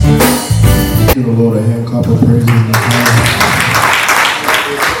Give the Lord a hand clap of praise in the house.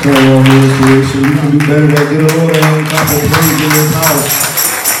 Come on, restoration. You can do better than give the Lord a hand clap of praise in this house.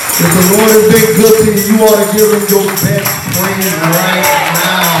 If the Lord has been good to you, you ought to give him your best praise right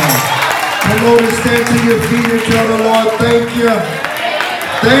now. Come on and stand to your feet and tell the Lord, thank you.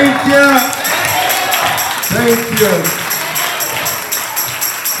 Thank you. Thank you.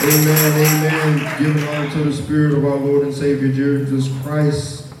 Amen, amen. Giving honor to the Spirit of our Lord and Savior Jesus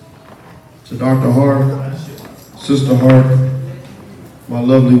Christ. To Dr. Harp, Sister Harp, my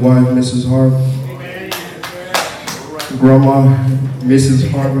lovely wife, Mrs. Harp, Grandma, Mrs.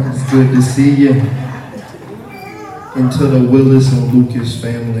 Harp, it's good to see you. And to the Willis and Lucas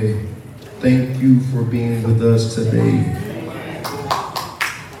family, thank you for being with us today.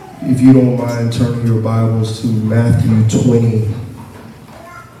 If you don't mind turning your Bibles to Matthew 20.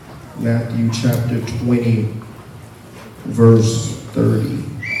 Matthew chapter 20, verse 30.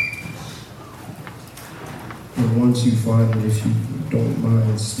 And once you find it, if you don't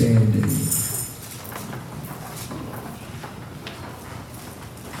mind standing.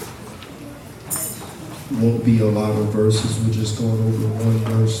 Won't be a lot of verses. We're just going over one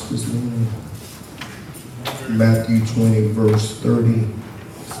verse this morning. Matthew 20, verse 30.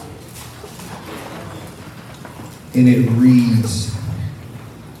 And it reads,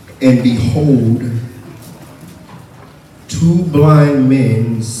 "And behold, two blind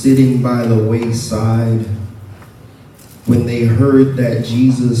men sitting by the wayside, when they heard that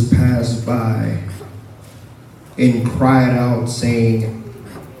Jesus passed by, and cried out, saying,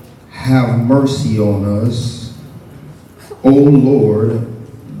 Have mercy on us, O Lord,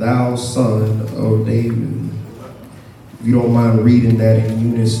 thou Son of David." If you don't mind reading that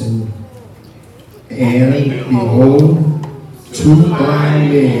in unison. "And behold, two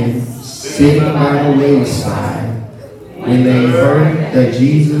blind men sitting by the wayside, when they heard that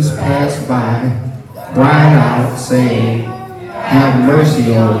Jesus passed by, cried out, saying, Have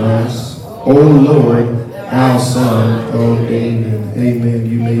mercy on us, O Lord, thou Son of David." Amen.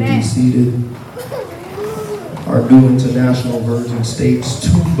 You may be seated. Our New International Version states,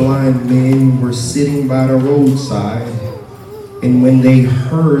 "Two blind men were sitting by the roadside, and when they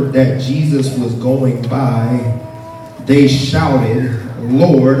heard that Jesus was going by, they shouted,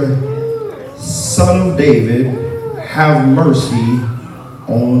 Lord, Son of David, have mercy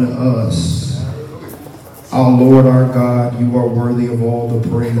on us." Our Lord, our God, you are worthy of all the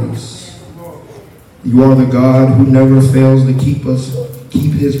praise. You are the God who never fails to keep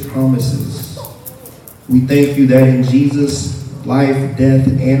his promises. We thank you that in Jesus' life, death,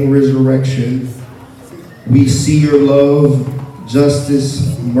 and resurrection, we see your love,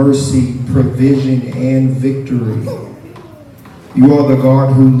 justice, mercy, provision, and victory. You are the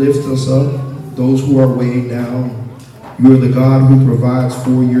God who lifts us up, those who are weighed down. You are the God who provides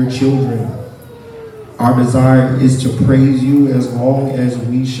for your children. Our desire is to praise you as long as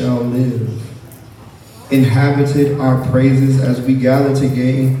we shall live. Inhabited our praises as we gather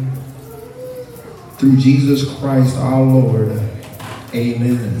today through Jesus Christ our Lord.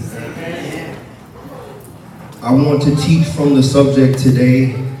 Amen. I want to teach from the subject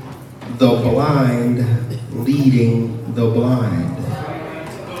today, the blind leading the blind.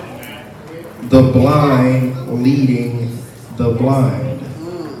 The blind leading the blind.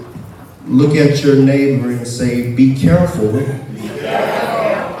 Look at your neighbor and say, be careful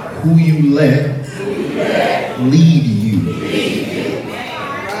who you let lead you.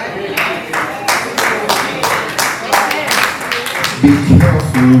 Be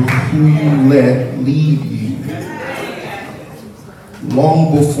careful who you let lead you.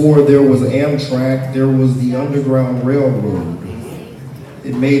 Long before there was Amtrak, there was the Underground Railroad.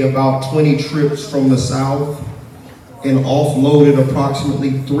 It made about 20 trips from the south and offloaded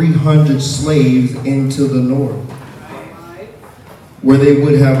approximately 300 slaves into the north, where they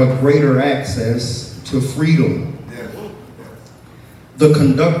would have a greater access to freedom. The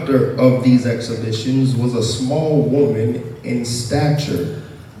conductor of these expeditions was a small woman in stature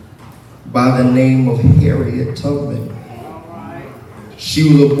by the name of Harriet Tubman.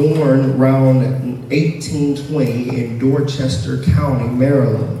 She was born around 1820 in Dorchester County,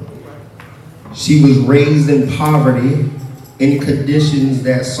 Maryland. She was raised in poverty in conditions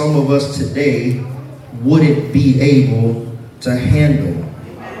that some of us today wouldn't be able to handle.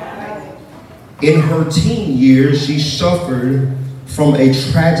 In her teen years, she suffered from a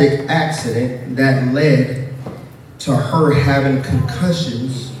tragic accident that led to her having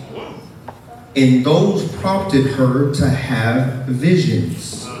concussions, and those prompted her to have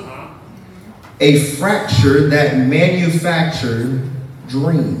visions. A fracture that manufactured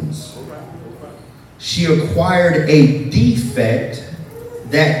dreams. She acquired a defect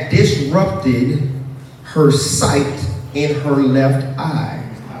that disrupted her sight in her left eye.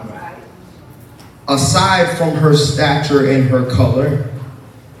 Aside from her stature and her color,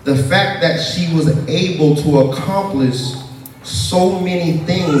 the fact that she was able to accomplish so many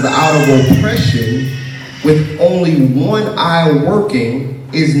things out of oppression with only one eye working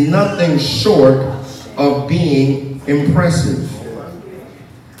is nothing short of being impressive.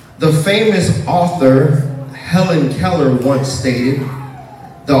 The famous author Helen Keller once stated,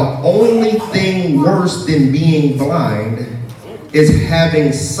 "The only thing worse than being blind is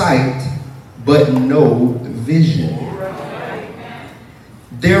having sight but no vision."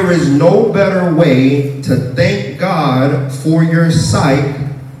 There is no better way to thank God for your sight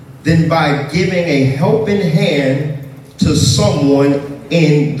than by giving a helping hand to someone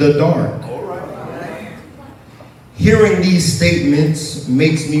in the dark. Hearing these statements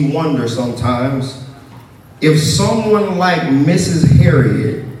makes me wonder sometimes if someone like Mrs.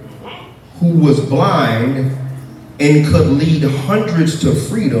 Harriet, who was blind and could lead hundreds to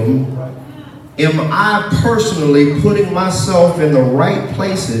freedom, am I personally putting myself in the right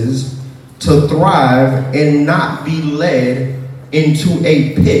places to thrive and not be led into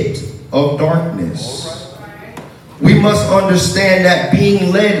a pit of darkness? We must understand that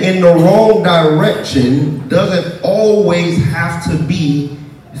being led in the wrong direction doesn't always have to be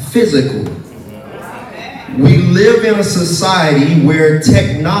physical. We live in a society where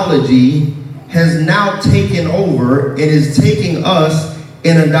technology has now taken over and is taking us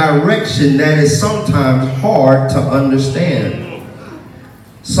in a direction that is sometimes hard to understand.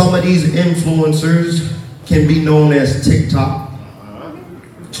 Some of these influencers can be known as TikTok,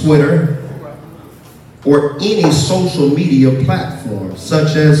 Twitter, or any social media platform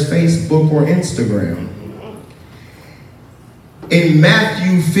such as Facebook or Instagram. In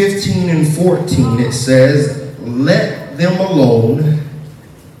Matthew 15 and 14 it says, "Let them alone,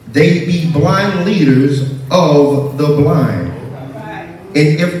 they be blind leaders of the blind. And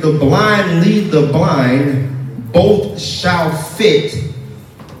if the blind lead the blind, both shall fit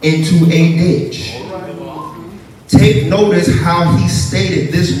into a ditch." Take notice how he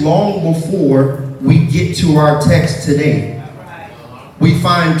stated this long before we get to our text today. We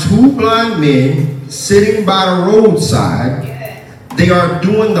find two blind men sitting by the roadside. They are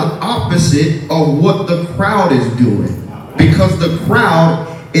doing the opposite of what the crowd is doing because the crowd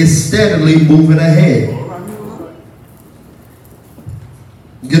is steadily moving ahead.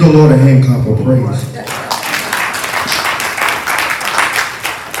 Give the Lord a hand clap of praise.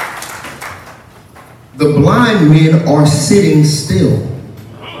 The blind men are sitting still.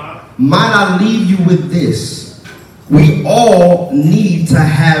 Might I leave you with this? We all need to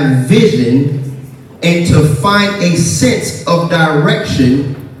have vision and to find a sense of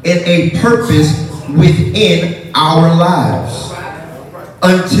direction and a purpose within our lives.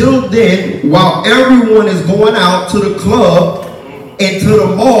 Until then, while everyone is going out to the club and to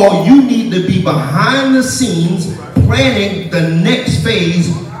the mall, you need to be behind the scenes planning the next phase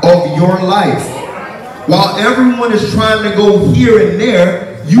of your life. While everyone is trying to go here and there,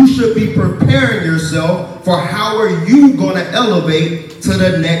 you should be preparing yourself for how are you going to elevate to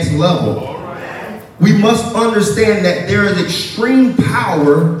the next level. We must understand that there is extreme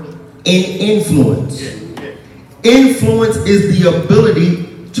power in influence. Influence is the ability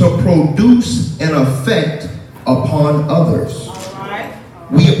to produce an effect upon others.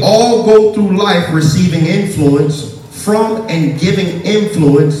 We all go through life receiving influence from and giving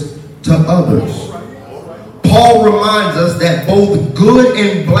influence to others. Paul reminds us that both good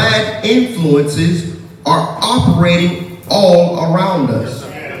and bad influences are operating all around us.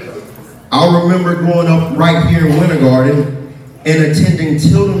 I remember growing up right here in Winter Garden and attending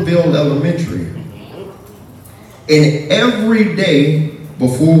Tildenville Elementary. And every day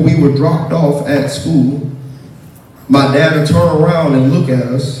before we were dropped off at school, my dad would turn around and look at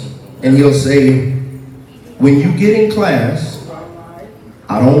us and he'll say, "When you get in class,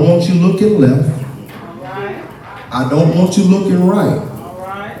 I don't want you looking left. I don't want you looking right.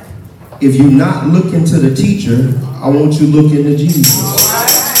 If you're not looking to the teacher, I want you looking to Jesus."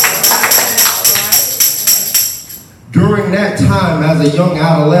 During that time as a young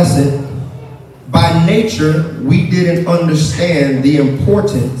adolescent, by nature, we didn't understand the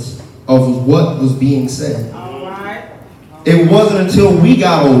importance of what was being said. It wasn't until we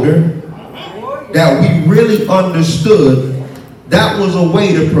got older that we really understood that was a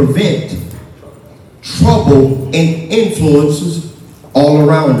way to prevent trouble and influences all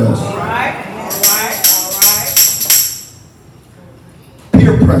around us.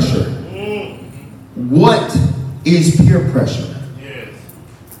 Peer pressure. What is peer pressure?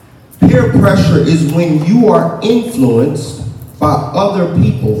 Peer pressure is when you are influenced by other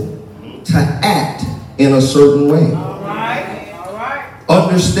people to act in a certain way. All right. All right.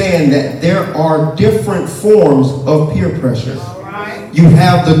 Understand that there are different forms of peer pressure. All right. You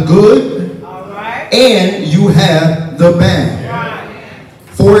have the good, All right. and you have the bad. Right.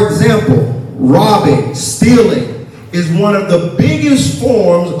 For example, robbing, stealing is one of the biggest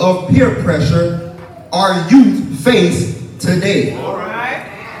forms of peer pressure our youth face today. All right.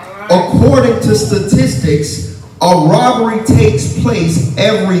 According to statistics, a robbery takes place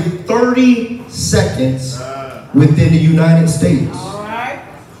every 30 seconds within the United States. All right.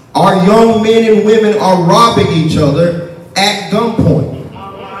 Our young men and women are robbing each other at gunpoint,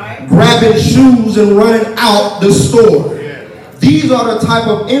 All right. grabbing shoes and running out the store. These are the type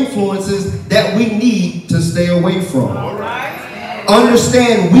of influences that we need to stay away from. All right.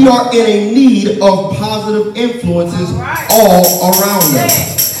 Understand, we are in a need of positive influences all around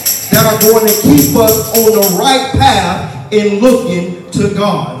us that are going to keep us on the right path in looking to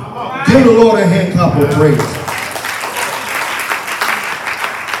God. Give the Lord a hand clap of praise.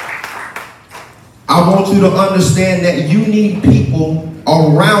 I want you to understand that you need people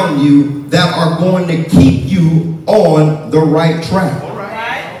around you that are going to keep you on the right track.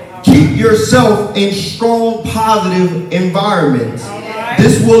 Keep yourself in strong, positive environments.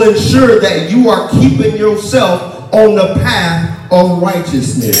 This will ensure that you are keeping yourself on the path of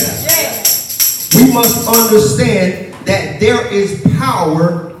righteousness. We must understand that there is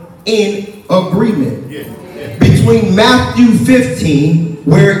power in agreement. Between Matthew 15,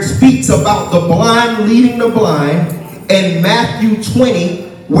 where it speaks about the blind leading the blind, and Matthew 20,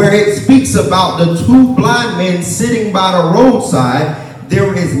 where it speaks about the two blind men sitting by the roadside,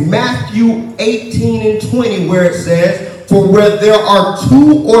 there is Matthew 18 and 20, where it says, "For where there are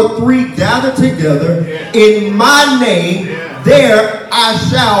 2 or 3 gathered together in my name, there I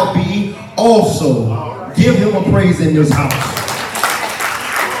shall be also." Give him a praise in this house.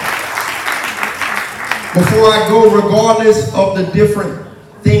 Before I go, regardless of the different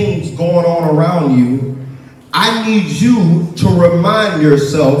things going on around you, I need you to remind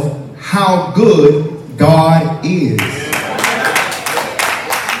yourself how good God is.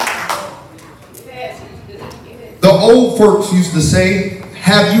 The old folks used to say,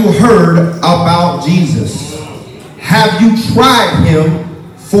 have you heard about Jesus? Have you tried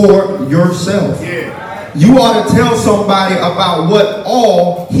him for yourself? You ought to tell somebody about what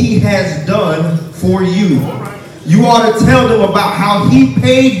all he has done for you. You ought to tell them about how he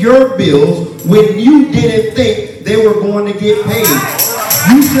paid your bills when you didn't think they were going to get paid.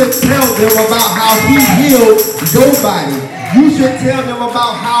 You should tell them about how he healed your body. You should tell them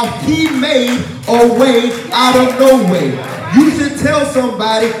about how he made a way out of no way. You should tell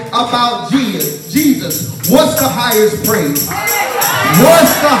somebody about Jesus. Jesus, what's the highest praise?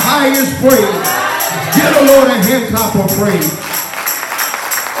 What's the highest praise? Give the Lord a hand clap of praise.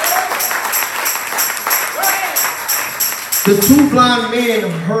 The two blind men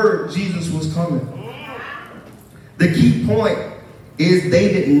heard Jesus was coming. The key point is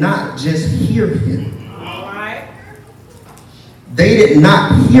they did not just hear him. They did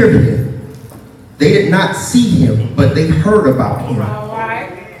not hear him. They did not see him, but they heard about him.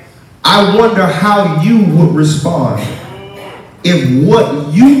 I wonder how you would respond if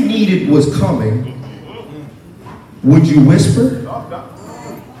what you needed was coming. Would you whisper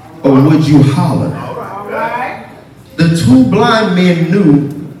or would you holler? The two blind men knew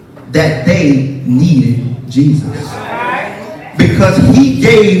that they needed Jesus because he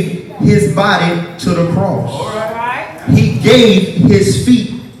gave his body to the cross. He gave his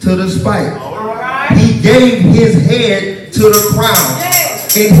feet to the spike. He gave his head to the crown.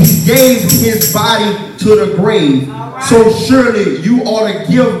 And he gave his body to the grave. So surely you ought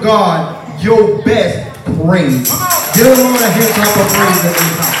to give God your best praise. Give the Lord a hand clap of praise in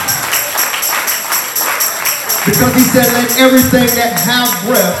this house. Because he said, let everything that have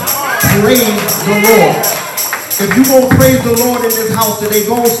breath praise the Lord. If you're going to praise the Lord in this house today,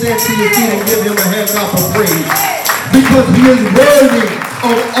 go and stand to your feet and give him a hand clap of praise. Because he is worthy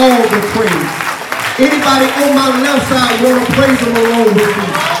of all the praise. Anybody on my left side want to praise him along with me?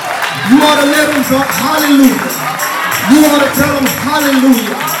 You ought to let him go, hallelujah. You ought to tell him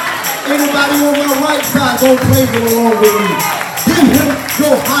hallelujah. Anybody on my right side go praise him along with me? Give him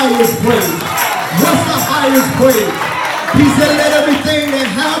your highest praise. What's the highest praise? He said, let everything that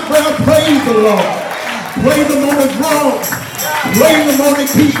have breath praise the Lord. Praise him on the drums. Praise him on the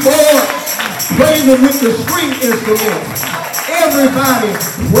keyboard. Praise him with the string instruments. Everybody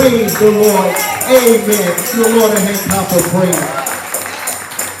praise the Lord. Amen. Give the Lord a hand clap of praise.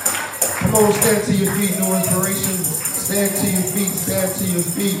 Come on, stand to your feet. No inspiration. Stand to your feet. Stand to your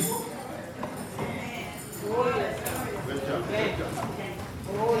feet.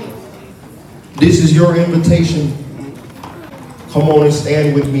 This is your invitation. Come on and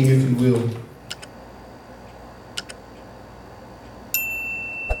stand with me if you will.